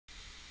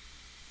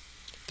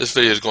This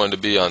video is going to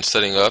be on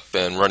setting up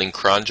and running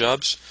cron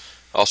jobs,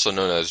 also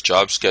known as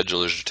job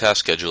schedulers or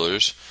task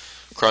schedulers.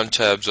 Cron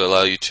tabs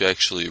allow you to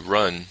actually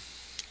run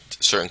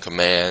certain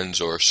commands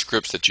or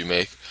scripts that you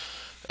make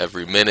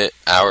every minute,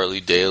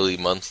 hourly, daily,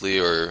 monthly,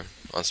 or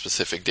on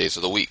specific days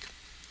of the week.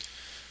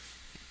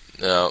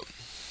 Now,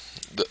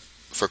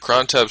 for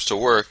cron tabs to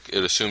work,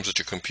 it assumes that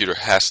your computer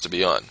has to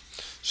be on.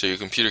 So your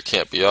computer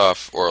can't be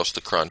off, or else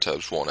the cron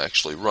tabs won't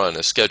actually run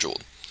as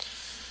scheduled.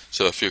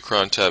 So if your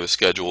cron tab is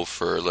scheduled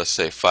for, let's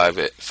say, 5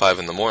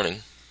 in the morning,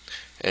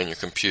 and your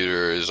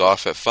computer is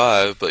off at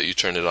 5, but you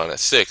turn it on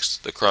at 6,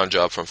 the cron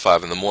job from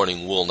 5 in the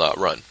morning will not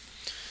run.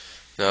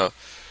 Now,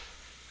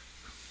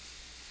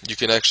 you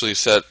can actually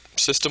set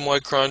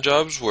system-wide cron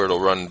jobs where it'll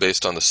run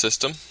based on the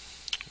system,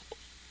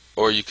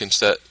 or you can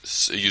set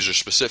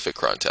user-specific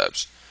cron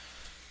tabs.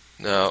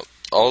 Now,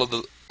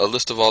 a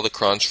list of all the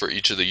crons for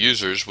each of the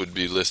users would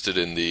be listed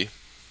in the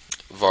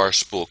var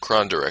spool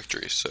cron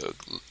directory. So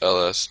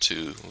ls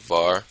to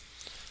var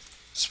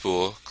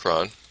spool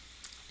cron.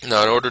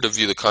 Now, in order to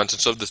view the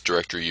contents of this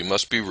directory, you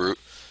must be root.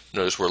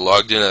 Notice we're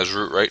logged in as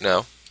root right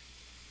now,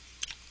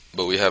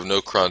 but we have no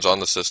crons on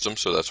the system,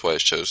 so that's why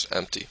it shows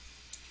empty.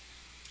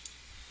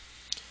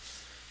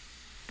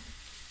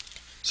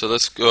 So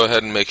let's go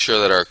ahead and make sure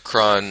that our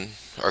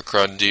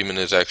cron daemon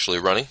is actually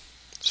running.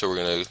 So we're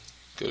going to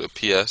go to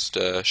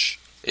ps-aux.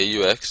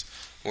 We're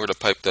going to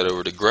pipe that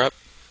over to grep,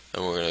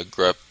 and we're going to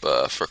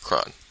grep for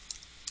cron.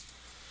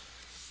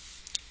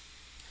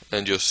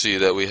 And you'll see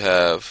that we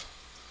have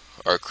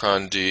our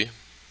cron d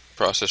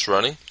process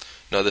running.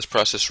 Now this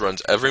process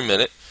runs every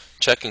minute,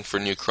 checking for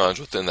new crons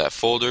within that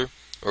folder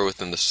or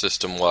within the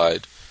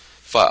system-wide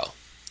file.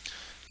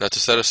 Now to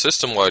set a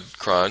system-wide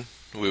cron,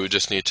 we would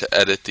just need to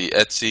edit the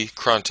etc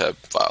CronTab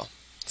file.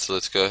 So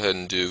let's go ahead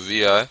and do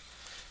vi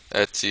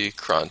etc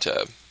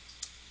CronTab.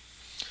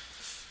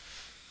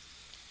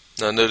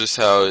 Now notice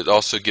how it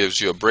also gives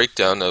you a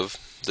breakdown of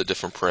the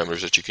different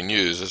parameters that you can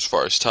use as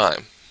far as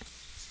time.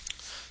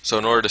 So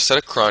in order to set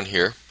a cron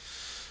here,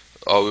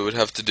 all we would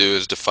have to do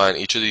is define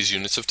each of these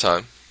units of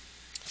time,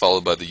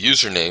 followed by the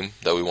username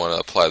that we want to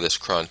apply this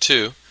cron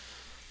to,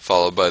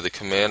 followed by the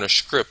command or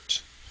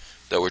script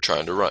that we're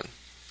trying to run.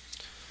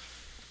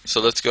 So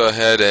let's go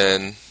ahead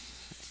and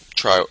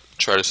try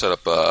to set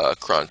up a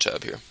cron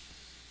tab here.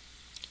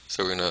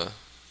 So we're going to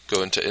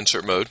go into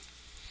insert mode,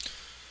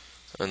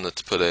 and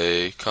let's put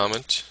a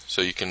comment.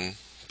 So you can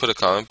put a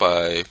comment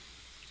by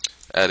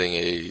adding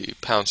a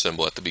pound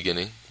symbol at the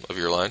beginning of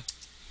your line.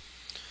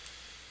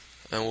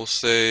 And we'll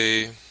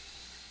say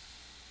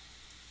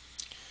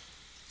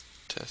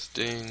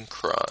testing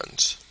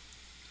crons.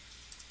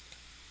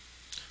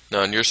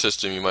 Now in your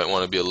system you might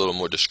want to be a little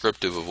more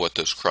descriptive of what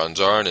those crons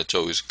are, and it's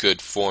always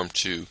good form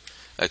to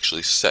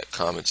actually set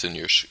comments in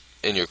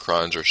your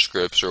crons or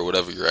scripts or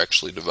whatever you're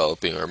actually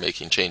developing or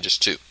making changes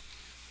to.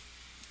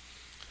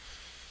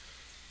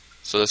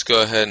 So let's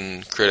go ahead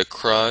and create a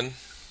cron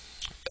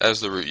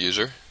as the root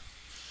user.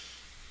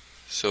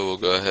 So we'll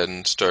go ahead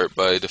and start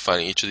by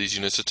defining each of these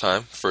units of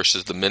time. First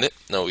is the minute.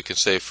 Now we can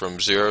say from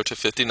 0 to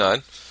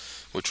 59,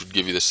 which would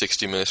give you the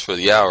 60 minutes for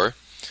the hour.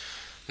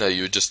 Now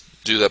you would just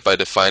do that by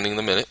defining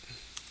the minute,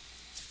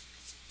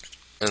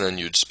 and then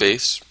you would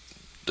space,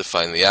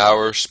 define the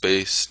hour,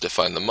 space,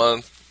 define the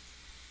month,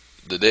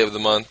 the day of the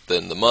month,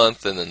 then the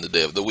month, and then the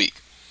day of the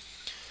week.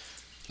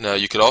 Now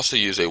you could also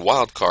use a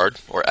wildcard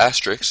or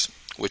asterisk,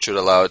 which would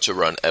allow it to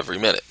run every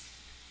minute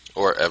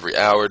or every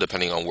hour,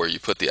 depending on where you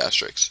put the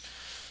asterisk.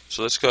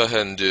 So let's go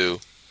ahead and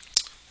do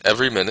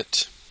every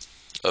minute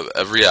of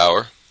every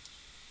hour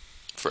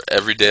for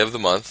every day of the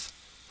month,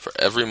 for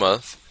every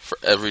month, for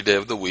every day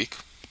of the week.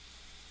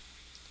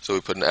 So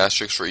we put an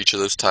asterisk for each of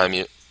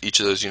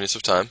those units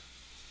of time.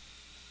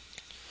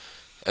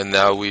 And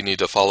now we need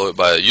to follow it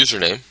by a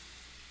username.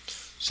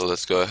 So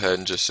let's go ahead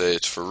and just say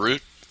it's for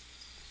root.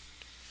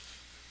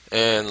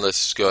 And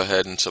let's go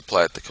ahead and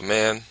supply it the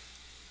command.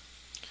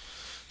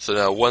 So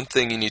now one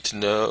thing you need to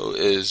know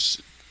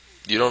is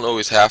you don't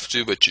always have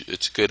to, but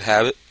it's a good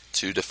habit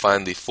to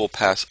define the full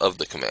path of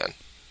the command.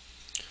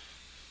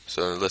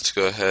 So let's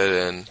go ahead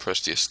and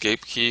press the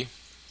escape key.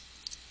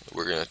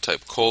 We're going to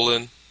type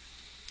colon,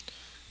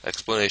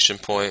 exclamation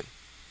point.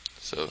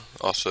 So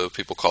also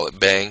people call it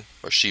bang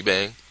or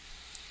shebang.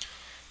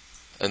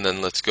 And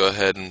then let's go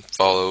ahead and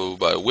follow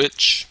by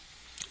which,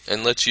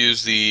 and let's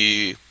use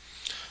the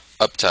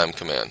uptime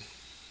command.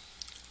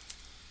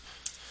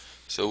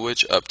 So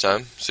which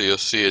uptime, so you'll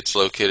see it's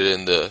located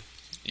in the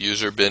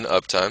user bin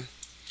uptime.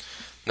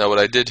 Now what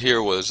I did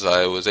here was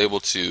I was able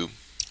to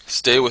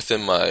stay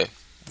within my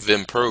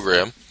Vim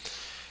program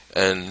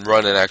and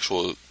run an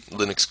actual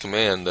Linux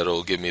command that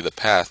will give me the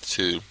path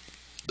to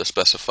the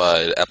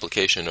specified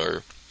application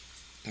or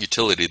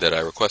utility that I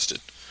requested.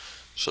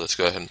 So let's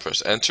go ahead and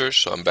press enter.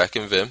 So I'm back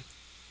in Vim.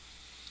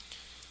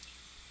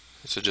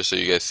 So just so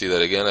you guys see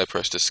that again, I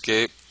pressed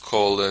escape,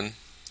 colon,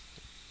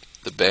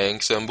 the bang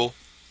symbol.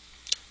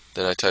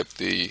 Then I type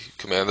the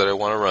command that I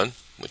want to run,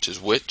 which is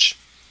which,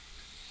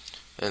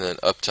 and then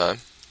uptime,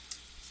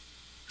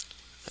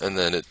 and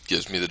then it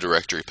gives me the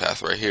directory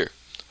path right here.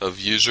 of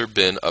user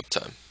bin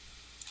uptime.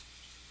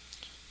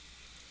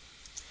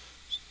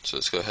 So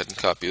let's go ahead and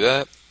copy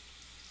that.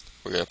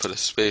 We're going to put a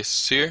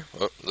space here.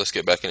 Oh, let's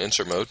get back in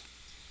insert mode.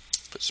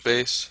 Put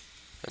space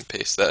and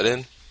paste that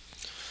in.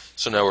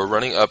 So now we're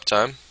running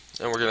uptime,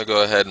 and we're going to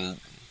go ahead and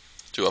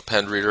do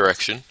append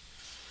redirection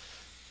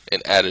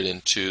and add it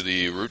into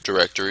the root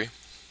directory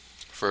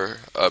for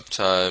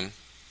uptime.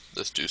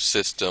 Let's do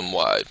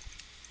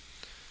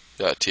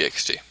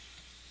system-wide.txt.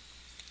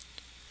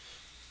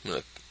 I'm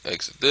going to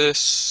exit this,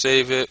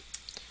 save it,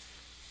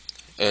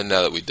 and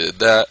now that we did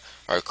that,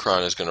 our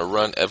cron is going to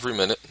run every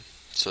minute.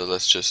 So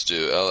let's just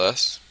do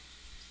ls.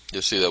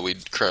 You'll see that we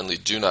currently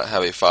do not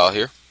have a file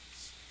here.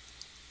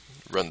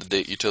 Run the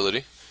date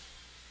utility,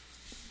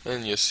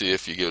 and you'll see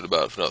if you give it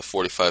about another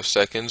 45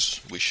 seconds,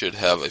 we should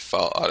have a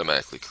file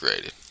automatically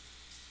created.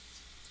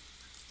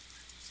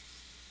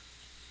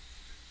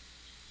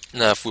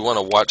 Now if we want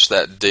to watch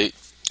that date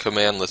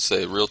command, let's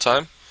say real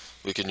time,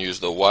 we can use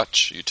the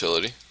watch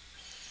utility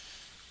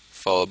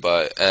followed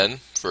by n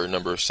for a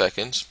number of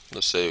seconds,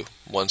 let's say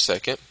 1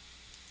 second,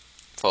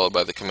 followed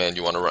by the command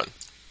you want to run.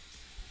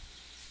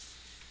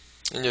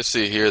 And you'll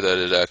see here that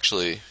it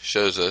actually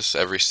shows us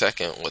every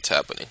second what's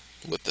happening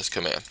with this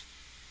command.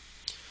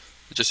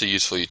 It's just a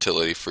useful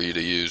utility for you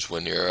to use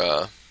when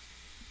you're,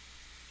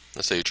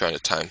 let's say you're trying to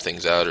time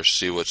things out or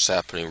see what's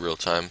happening real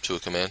time to a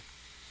command.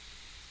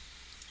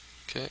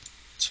 Okay,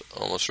 it's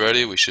almost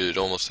ready. We should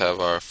almost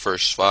have our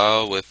first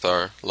file with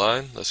our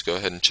line. Let's go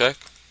ahead and check.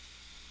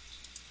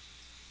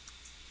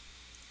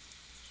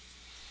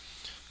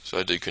 So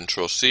I did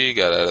Control C,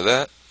 got out of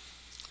that.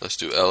 Let's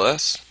do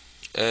ls,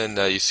 and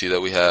now you see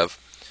that we have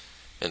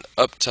an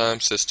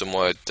uptime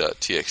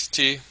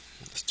system-wide.txt.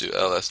 Let's do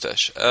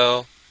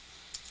ls-l,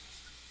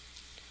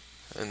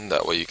 and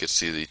that way you can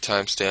see the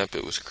timestamp.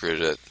 It was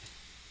created at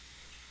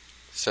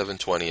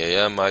 7:20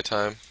 a.m. my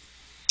time.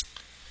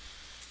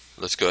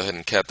 Let's go ahead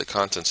and cat the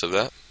contents of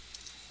that,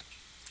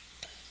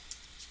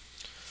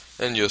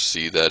 and you'll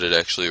see that it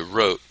actually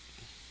wrote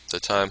the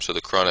time. So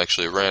the cron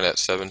actually ran at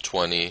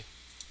 7:20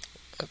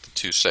 at the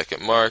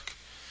 2-second mark.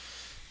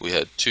 We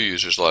had 2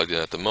 users logged in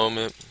at the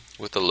moment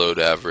with a load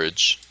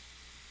average.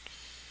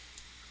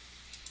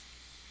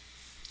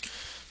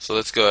 So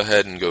let's go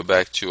ahead and go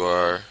back to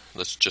our,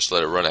 let's just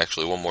let it run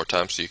actually one more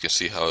time so you can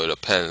see how it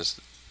appends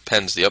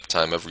the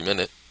uptime every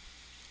minute.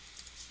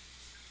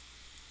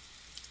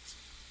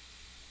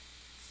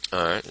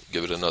 Alright,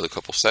 give it another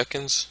couple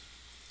seconds.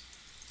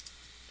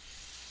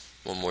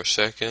 One more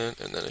second,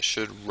 and then it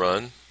should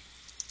run.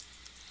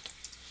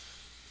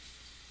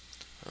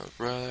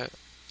 Alright,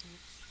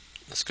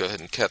 let's go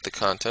ahead and cat the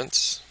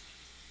contents.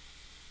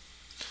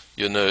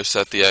 You'll notice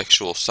that the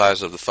actual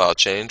size of the file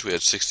changed. We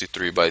had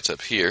 63 bytes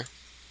up here,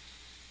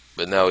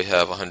 but now we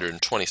have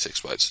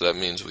 126 bytes. So that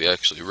means we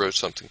actually wrote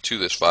something to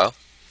this file.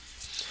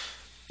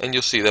 And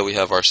you'll see that we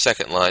have our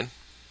second line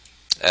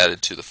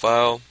added to the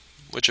file,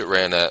 which it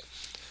ran at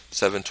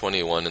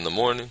 7:21 in the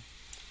morning,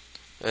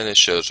 and it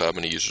shows how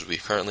many users we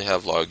currently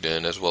have logged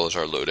in as well as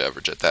our load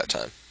average at that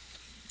time.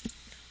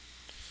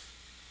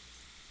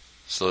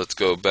 So let's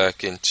go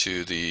back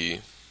into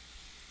the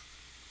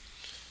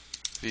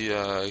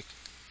VI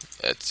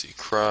Etsy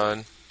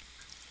Cron.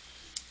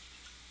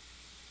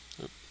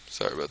 Oops,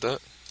 sorry about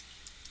that.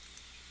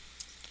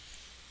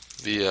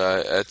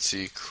 VI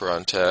Etsy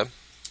CronTab,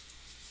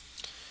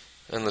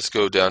 and let's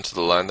go down to the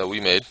line that we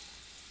made.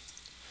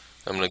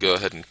 I'm going to go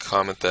ahead and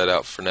comment that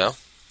out for now.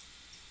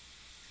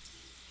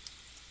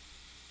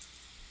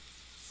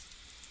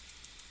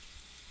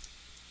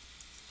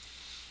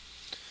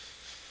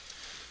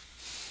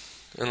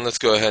 And let's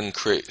go ahead and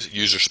create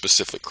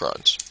user-specific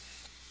crons.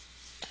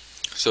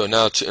 So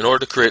now, in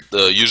order to create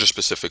the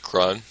user-specific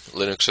cron,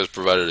 Linux has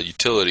provided a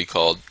utility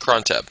called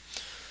CronTab.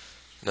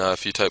 Now,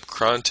 if you type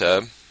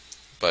CronTab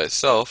by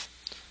itself,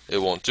 it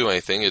won't do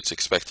anything. It's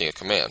expecting a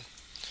command.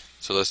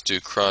 So let's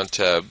do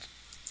CronTab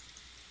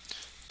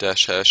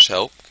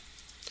 -help,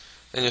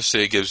 and you'll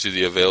see it gives you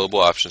the available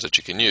options that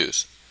you can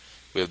use.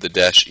 We have the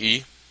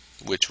 -e,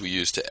 which we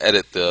use to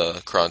edit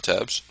the cron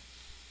tabs,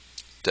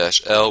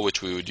 -l,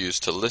 which we would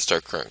use to list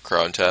our current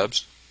cron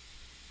tabs,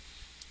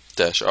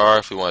 -r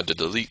if we wanted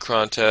to delete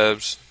cron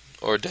tabs,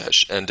 or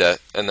and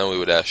then we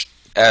would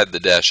add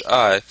the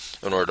 -i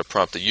in order to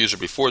prompt the user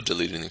before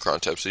deleting the cron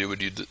tab. So you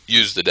would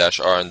use the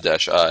 -r and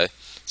 -i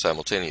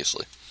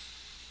simultaneously.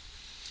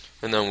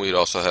 And then we'd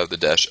also have the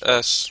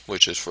 -s,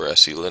 which is for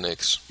SE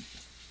Linux.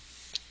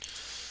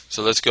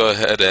 So let's go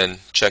ahead and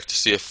check to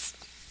see if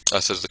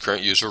us as the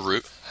current user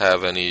root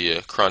have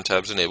any cron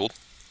tabs enabled.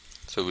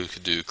 So we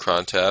could do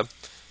CronTab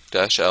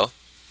 -l.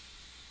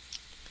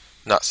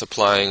 Not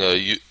supplying a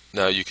u.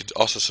 Now you could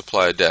also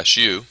supply a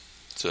 -u.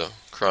 So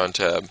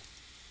CronTab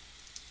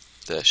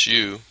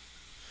 -u,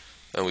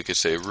 and we could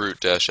say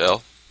root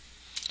 -l,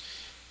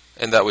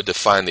 and that would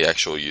define the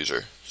actual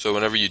user. So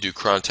whenever you do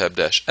CronTab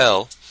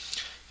 -l,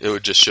 it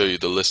would just show you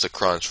the list of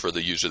crons for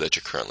the user that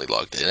you're currently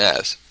logged in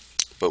as.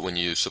 But when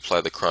you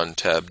supply the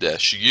CronTab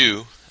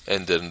 -u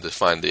and then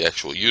define the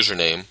actual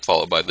username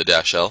followed by the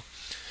 -l,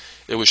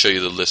 it will show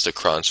you the list of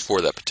crons for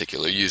that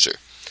particular user.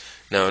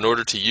 Now, in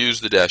order to use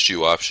the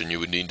 -u option, you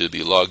would need to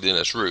be logged in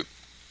as root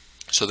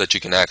so that you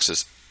can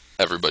access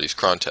everybody's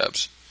cron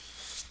tabs.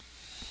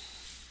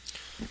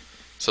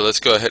 So let's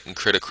go ahead and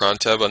create a cron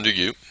tab under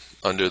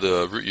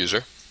the root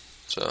user.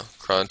 So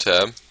cron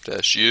tab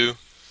 -u,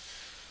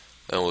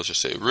 and we'll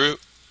just say root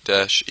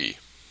 -e.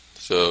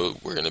 So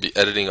we're going to be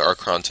editing our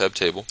cron tab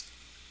table.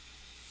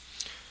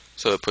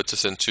 So it puts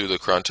us into the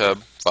cron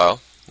tab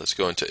file. Let's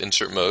go into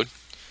insert mode.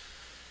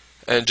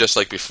 And just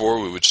like before,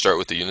 we would start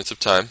with the units of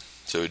time.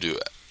 So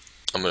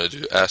I'm going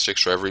to do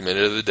asterisks for every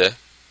minute of the day,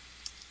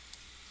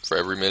 for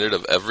every minute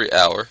of every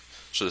hour.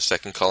 So the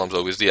second column is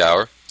always the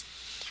hour.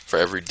 For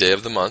every day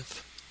of the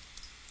month,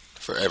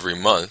 for every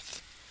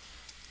month,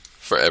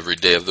 for every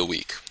day of the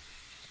week.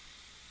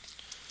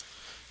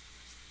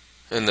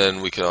 And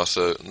then we can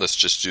also, let's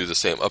just do the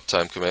same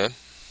uptime command.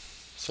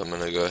 So I'm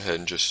going to go ahead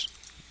and just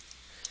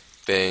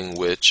bang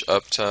which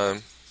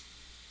uptime.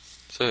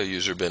 So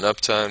user bin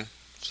uptime.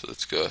 So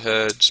let's go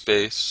ahead,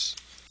 space,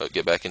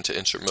 get back into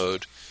insert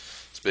mode,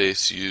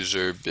 space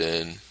user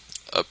bin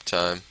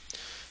uptime.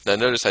 Now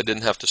notice I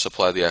didn't have to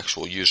supply the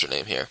actual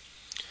username here.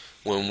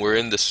 When we're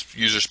in this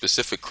user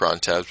specific cron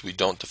tabs, we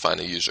don't define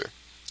a user,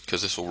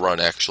 because this will run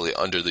actually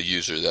under the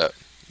user that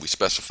we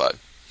specified.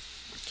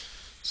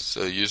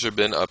 So user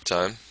bin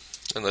uptime,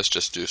 and let's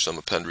just do some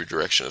append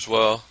redirection as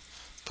well.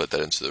 Put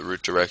that into the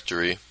root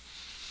directory,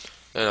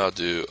 and I'll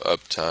do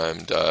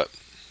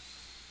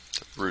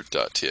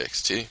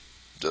uptime.root.txt.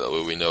 That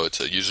way we know it's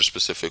a user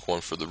specific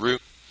one for the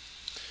root.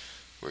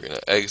 We're going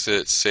to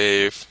exit,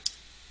 save,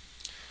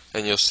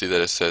 and you'll see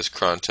that it says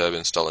cron tab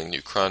installing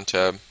new cron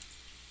tab.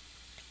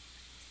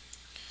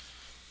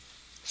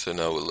 So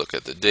now we'll look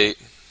at the date.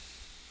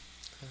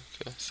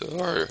 Okay, so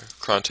our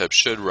cron tab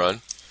should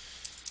run.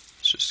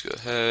 Let's just go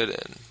ahead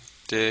and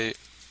date,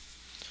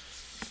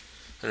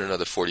 and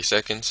another 40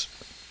 seconds.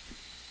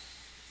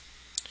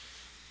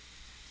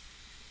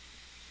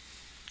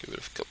 Give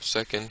it a couple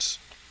seconds.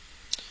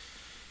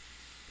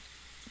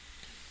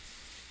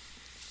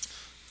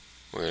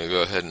 We're going to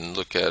go ahead and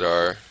look at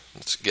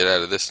let's get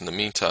out of this in the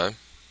meantime.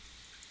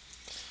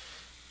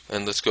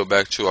 And let's go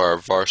back to our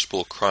var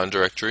spool cron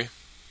directory.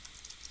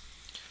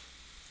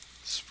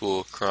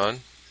 Spool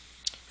cron.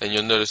 And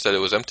you'll notice that it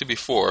was empty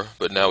before,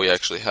 but now we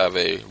actually have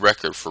a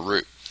record for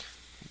root.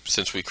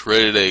 Since we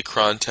created a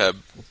cron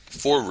tab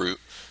for root,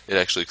 it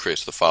actually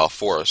creates the file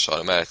for us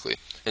automatically.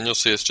 And you'll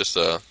see it's just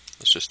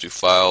let's just do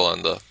file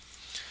on the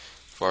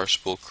var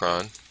spool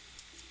cron.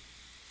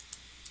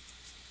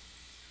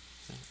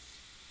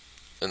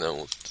 And then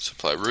we'll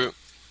supply root.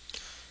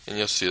 And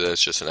you'll see that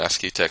it's just an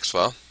ASCII text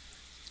file.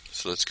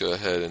 So let's go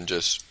ahead and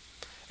just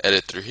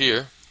edit through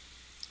here.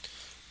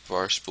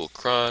 Var spool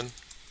cron.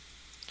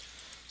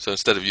 So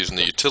instead of using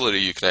the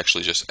utility, you can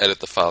actually just edit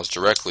the files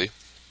directly.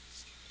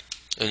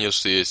 And you'll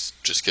see it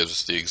just gives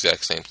us the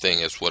exact same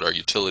thing as what our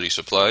utility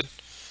supplied.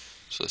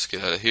 So let's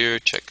get out of here,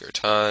 check our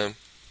time.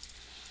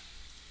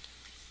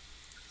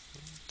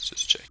 Let's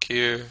just check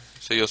here.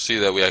 So you'll see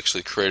that we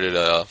actually created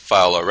a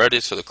file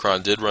already, so the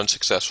cron did run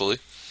successfully.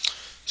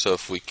 So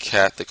if we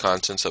cat the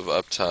contents of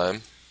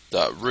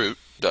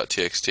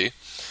uptime.root.txt,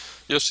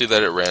 you'll see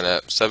that it ran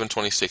at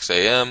 7:26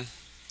 a.m.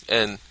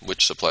 and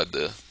which supplied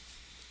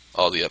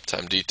all the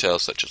uptime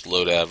details such as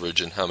load average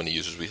and how many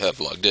users we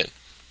have logged in.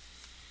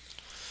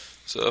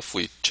 So if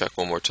we check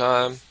one more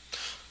time,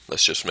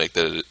 let's just make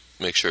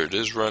sure it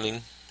is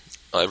running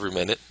every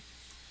minute.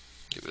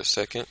 Give it a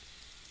second.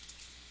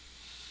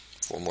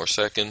 4 more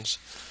seconds.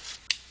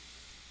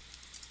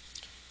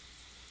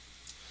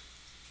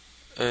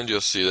 And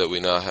you'll see that we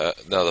now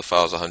the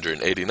file is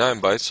 189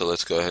 bytes, so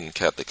let's go ahead and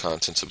cat the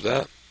contents of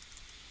that.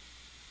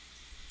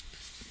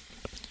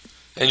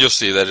 And you'll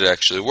see that it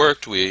actually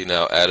worked. We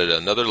now added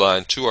another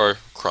line to our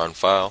cron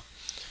file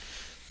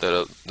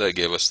that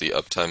gave us the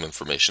uptime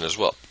information as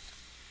well.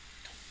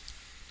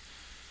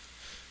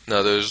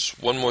 Now there's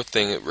one more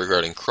thing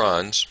regarding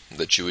crons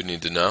that you would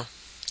need to know,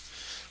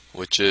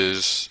 which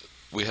is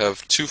we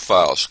have two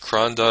files,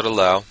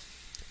 cron.allow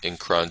and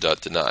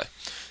cron.deny.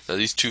 Now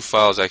these two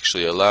files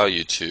actually allow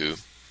you to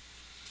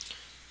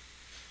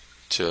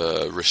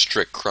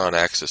restrict cron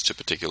access to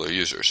particular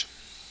users.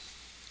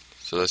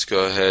 So let's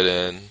go ahead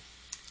and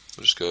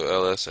we'll just go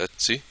ls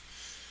etc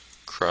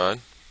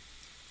cron,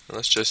 and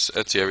let's just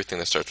etc everything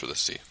that starts with a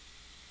C.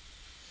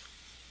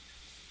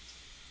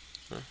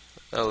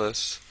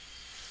 Ls,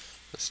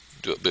 let's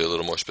be a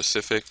little more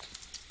specific.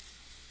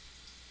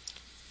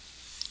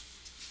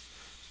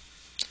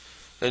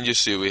 And you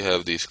see we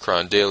have these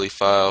cron daily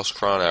files,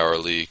 cron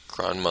hourly,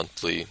 cron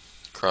monthly,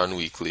 cron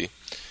weekly.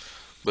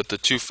 But the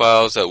two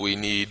files that we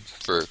need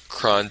for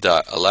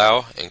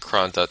cron.allow and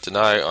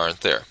cron.deny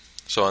aren't there.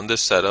 So on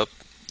this setup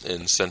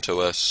in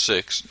CentOS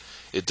 6,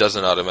 it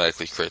doesn't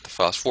automatically create the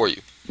files for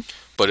you.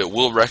 But it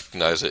will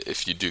recognize it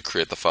if you do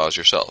create the files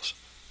yourselves.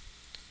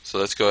 So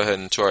let's go ahead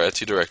into our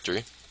etc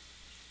directory.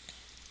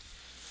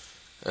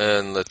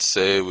 And let's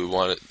say we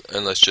want it,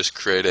 and let's just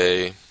create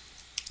a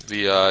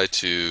vi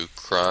to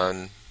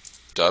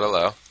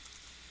cron.allow,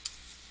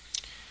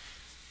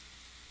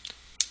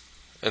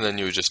 and then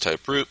you would just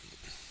type root,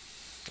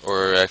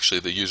 or actually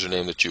the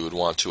username that you would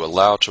want to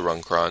allow to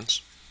run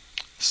crons,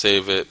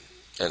 save it,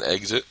 and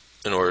exit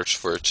in order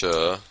for it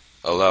to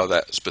allow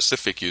that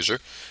specific user,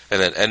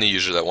 and then any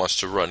user that wants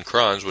to run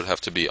crons would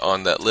have to be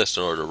on that list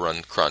in order to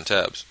run cron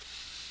tabs.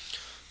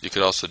 You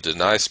could also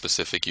deny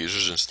specific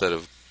users instead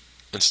of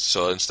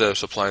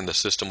supplying the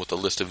system with a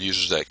list of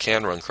users that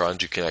can run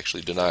crons, you can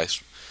actually deny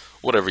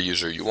whatever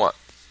user you want.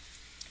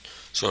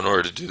 So in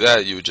order to do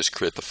that, you would just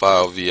create the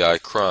file vi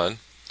cron.deny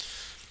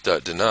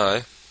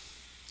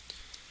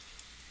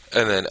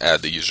and then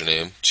add the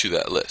username to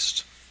that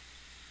list.